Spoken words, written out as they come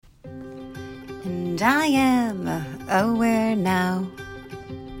And I am Aware Now.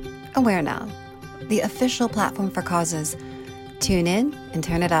 Aware Now, the official platform for causes. Tune in and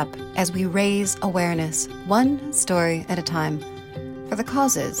turn it up as we raise awareness, one story at a time, for the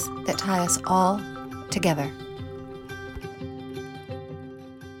causes that tie us all together.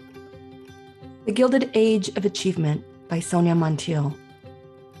 The Gilded Age of Achievement by Sonia Montiel.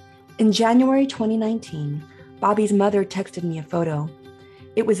 In January 2019, Bobby's mother texted me a photo.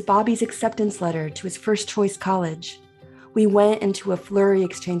 It was Bobby's acceptance letter to his first choice college. We went into a flurry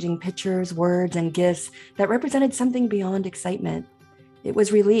exchanging pictures, words, and gifts that represented something beyond excitement. It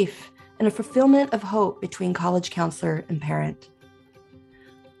was relief and a fulfillment of hope between college counselor and parent.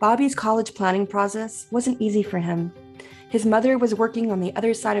 Bobby's college planning process wasn't easy for him. His mother was working on the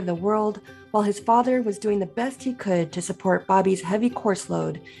other side of the world, while his father was doing the best he could to support Bobby's heavy course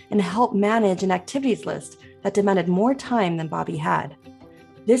load and help manage an activities list that demanded more time than Bobby had.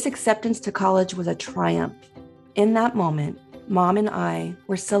 This acceptance to college was a triumph. In that moment, Mom and I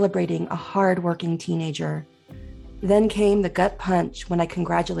were celebrating a hard-working teenager. Then came the gut punch when I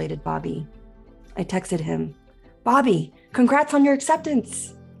congratulated Bobby. I texted him, "Bobby, congrats on your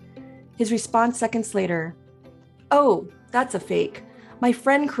acceptance." His response seconds later, "Oh, that's a fake. My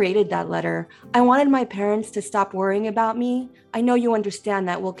friend created that letter. I wanted my parents to stop worrying about me. I know you understand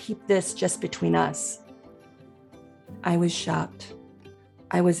that we'll keep this just between us." I was shocked.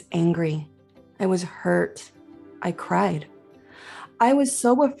 I was angry. I was hurt. I cried. I was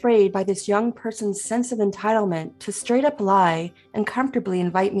so afraid by this young person's sense of entitlement to straight up lie and comfortably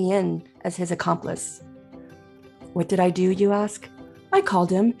invite me in as his accomplice. What did I do, you ask? I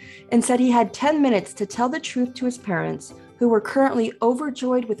called him and said he had 10 minutes to tell the truth to his parents, who were currently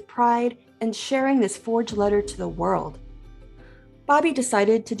overjoyed with pride and sharing this forged letter to the world. Bobby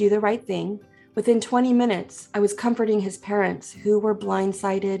decided to do the right thing. Within 20 minutes, I was comforting his parents, who were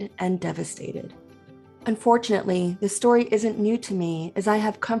blindsided and devastated. Unfortunately, this story isn't new to me, as I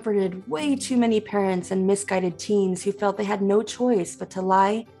have comforted way too many parents and misguided teens who felt they had no choice but to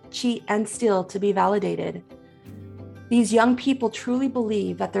lie, cheat, and steal to be validated. These young people truly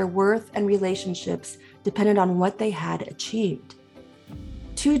believe that their worth and relationships depended on what they had achieved.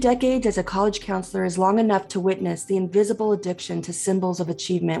 2 decades as a college counselor is long enough to witness the invisible addiction to symbols of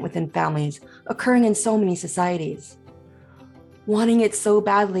achievement within families occurring in so many societies. Wanting it so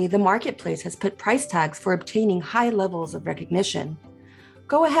badly, the marketplace has put price tags for obtaining high levels of recognition.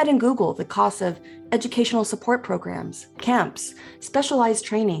 Go ahead and Google the cost of educational support programs, camps, specialized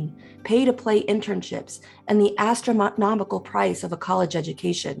training, pay-to-play internships, and the astronomical price of a college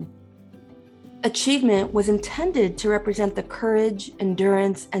education. Achievement was intended to represent the courage,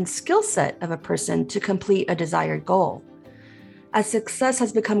 endurance, and skill set of a person to complete a desired goal. As success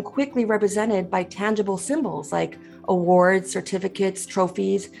has become quickly represented by tangible symbols like awards, certificates,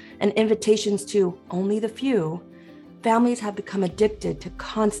 trophies, and invitations to only the few, families have become addicted to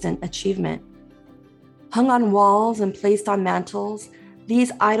constant achievement. Hung on walls and placed on mantles,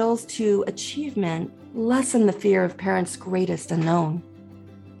 these idols to achievement lessen the fear of parents' greatest unknown.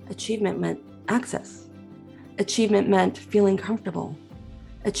 Achievement meant access. Achievement meant feeling comfortable.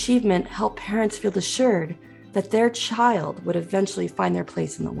 Achievement helped parents feel assured that their child would eventually find their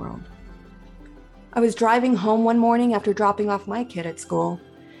place in the world. I was driving home one morning after dropping off my kid at school.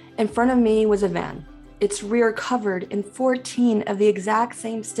 In front of me was a van, its rear covered in 14 of the exact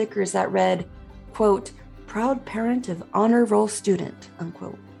same stickers that read, quote, "Proud parent of honor roll student,"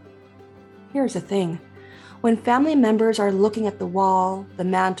 unquote. Here's the thing. When family members are looking at the wall, the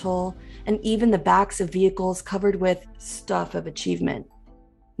mantle, and even the backs of vehicles covered with stuff of achievement,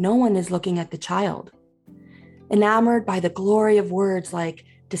 no one is looking at the child. Enamored by the glory of words like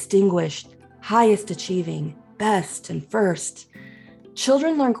distinguished, highest achieving, best, and first,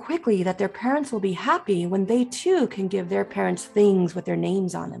 children learn quickly that their parents will be happy when they too can give their parents things with their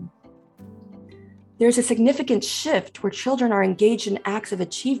names on them. There's a significant shift where children are engaged in acts of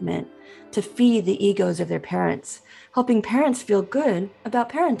achievement to feed the egos of their parents, helping parents feel good about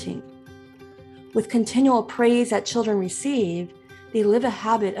parenting. With continual praise that children receive, they live a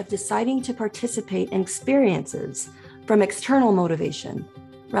habit of deciding to participate in experiences from external motivation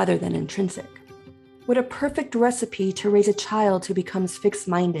rather than intrinsic. What a perfect recipe to raise a child who becomes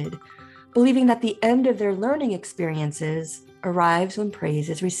fixed-minded, believing that the end of their learning experiences arrives when praise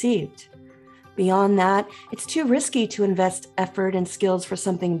is received. Beyond that, it's too risky to invest effort and skills for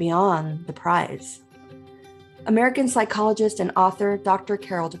something beyond the prize. American psychologist and author Dr.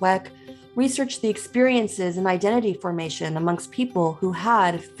 Carol Dweck researched the experiences and identity formation amongst people who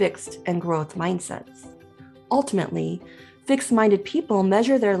had fixed and growth mindsets. Ultimately, fixed-minded people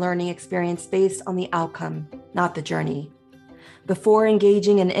measure their learning experience based on the outcome, not the journey. Before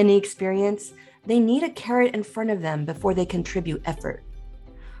engaging in any experience, they need a carrot in front of them before they contribute effort.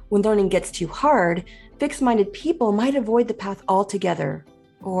 When learning gets too hard, fixed-minded people might avoid the path altogether,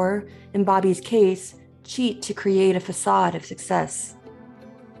 or, in Bobby's case, cheat to create a facade of success.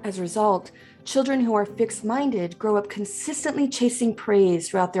 As a result, children who are fixed-minded grow up consistently chasing praise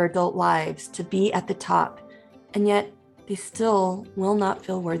throughout their adult lives to be at the top, and yet they still will not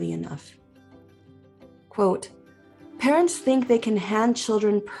feel worthy enough. Quote, "Parents think they can hand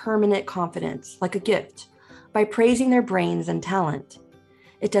children permanent confidence, like a gift, by praising their brains and talent.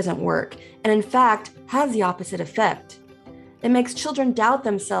 It doesn't work, and in fact, has the opposite effect. It makes children doubt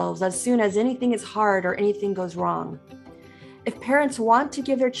themselves as soon as anything is hard or anything goes wrong. If parents want to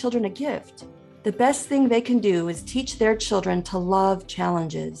give their children a gift, the best thing they can do is teach their children to love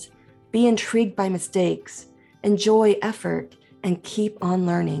challenges, be intrigued by mistakes, enjoy effort, and keep on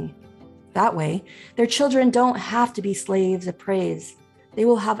learning. That way, their children don't have to be slaves of praise. They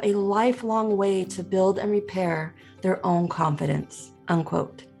will have a lifelong way to build and repair their own confidence,"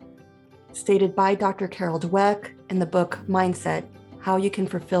 unquote. Stated by Dr. Carol Dweck in the book Mindset, How You Can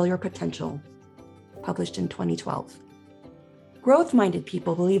Fulfill Your Potential, published in 2012. Growth-minded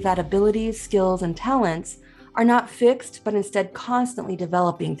people believe that abilities, skills, and talents are not fixed, but instead constantly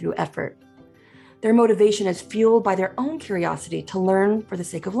developing through effort. Their motivation is fueled by their own curiosity to learn for the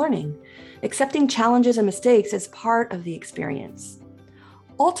sake of learning, accepting challenges and mistakes as part of the experience.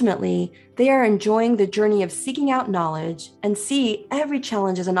 Ultimately, they are enjoying the journey of seeking out knowledge and see every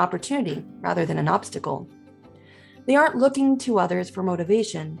challenge as an opportunity rather than an obstacle. They aren't looking to others for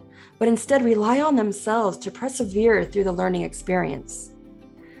motivation, but instead rely on themselves to persevere through the learning experience.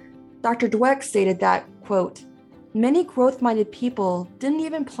 Dr. Dweck stated that, quote, "Many growth-minded people didn't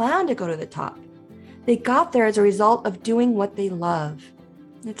even plan to go to the top. They got there as a result of doing what they love."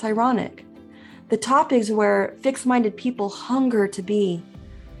 It's ironic. The top is where fixed-minded people hunger to be,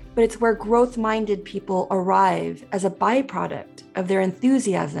 but it's where growth-minded people arrive as a byproduct of their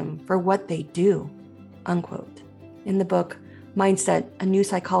enthusiasm for what they do, unquote. In the book, Mindset, A New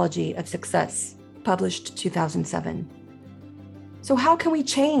Psychology of Success, published 2007. So how can we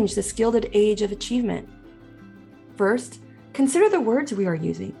change the Gilded Age of achievement? First, consider the words we are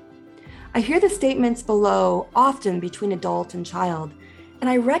using. I hear the statements below often between adult and child, and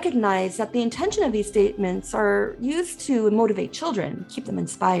I recognize that the intention of these statements are used to motivate children, keep them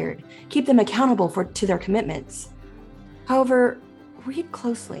inspired, keep them accountable to their commitments. However, read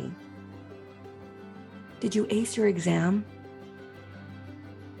closely. Did you ace your exam?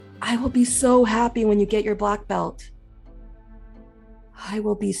 I will be so happy when you get your black belt. I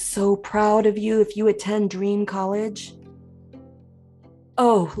will be so proud of you if you attend Dream College.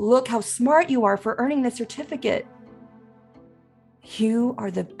 Oh, look how smart you are for earning the certificate. You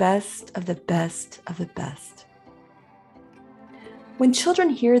are the best of the best of the best. When children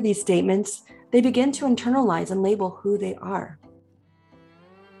hear these statements, they begin to internalize and label who they are.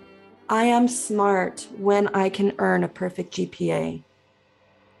 I am smart when I can earn a perfect GPA.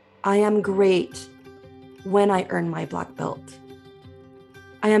 I am great when I earn my black belt.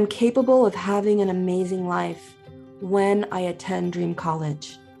 I am capable of having an amazing life when I attend Dream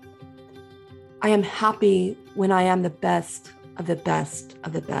College. I am happy when I am the best of the best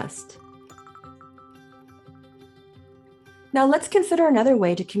of the best. Now let's consider another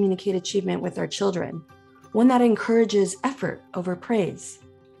way to communicate achievement with our children, one that encourages effort over praise.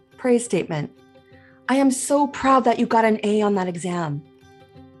 Praise statement. I am so proud that you got an A on that exam.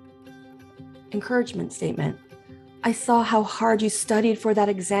 Encouragement statement. I saw how hard you studied for that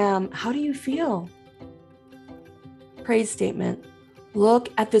exam. How do you feel? Praise statement. Look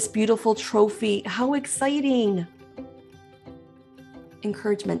at this beautiful trophy. How exciting.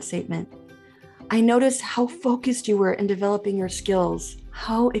 Encouragement statement. I noticed how focused you were in developing your skills.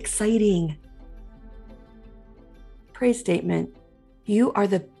 How exciting. Praise statement. You are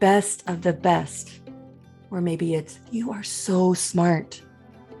the best of the best. Or maybe it's, you are so smart.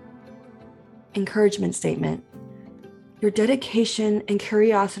 Encouragement statement. Your dedication and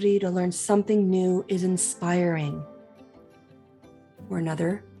curiosity to learn something new is inspiring. Or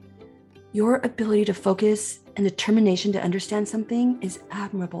another, your ability to focus and determination to understand something is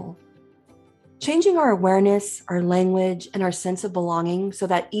admirable. Changing our awareness, our language, and our sense of belonging so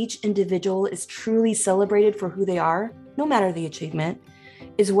that each individual is truly celebrated for who they are, no matter the achievement,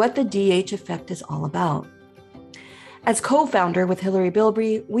 is what the DH Effect is all about. As co-founder with Hillary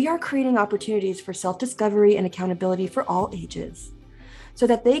Bilbrey, we are creating opportunities for self-discovery and accountability for all ages, so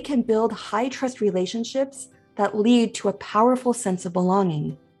that they can build high-trust relationships that lead to a powerful sense of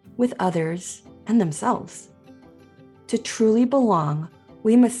belonging with others and themselves. To truly belong,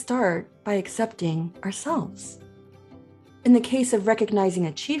 we must start by accepting ourselves. In the case of recognizing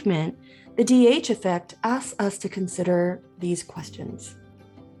achievement, The DH effect asks us to consider these questions.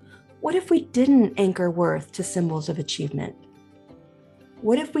 What if we didn't anchor worth to symbols of achievement?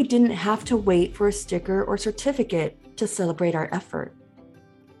 What if we didn't have to wait for a sticker or certificate to celebrate our effort?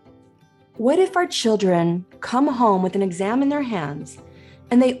 What if our children come home with an exam in their hands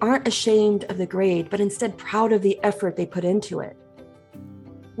and they aren't ashamed of the grade, but instead proud of the effort they put into it?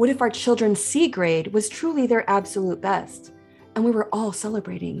 What if our children's C grade was truly their absolute best and we were all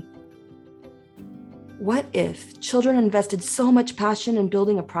celebrating? What if children invested so much passion in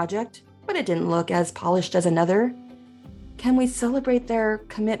building a project, but it didn't look as polished as another? Can we celebrate their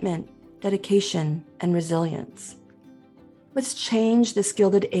commitment, dedication, and resilience? Let's change this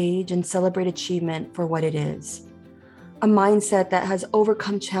Gilded Age and celebrate achievement for what it is. A mindset that has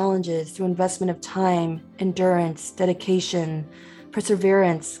overcome challenges through investment of time, endurance, dedication,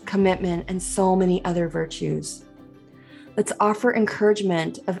 perseverance, commitment, and so many other virtues. Let's offer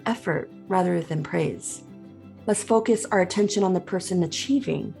encouragement of effort rather than praise. Let's focus our attention on the person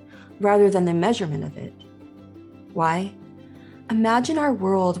achieving rather than the measurement of it. Why? Imagine our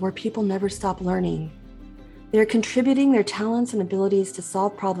world where people never stop learning. They're contributing their talents and abilities to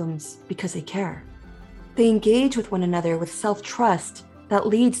solve problems because they care. They engage with one another with self-trust that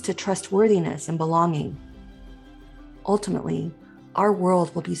leads to trustworthiness and belonging. Ultimately, our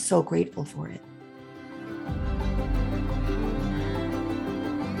world will be so grateful for it.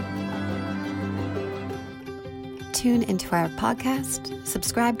 Tune into our podcast,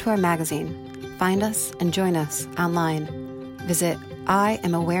 subscribe to our magazine, find us and join us online. Visit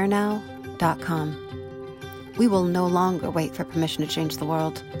IamAwareNow.com. We will no longer wait for permission to change the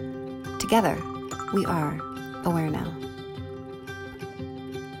world. Together, we are aware now.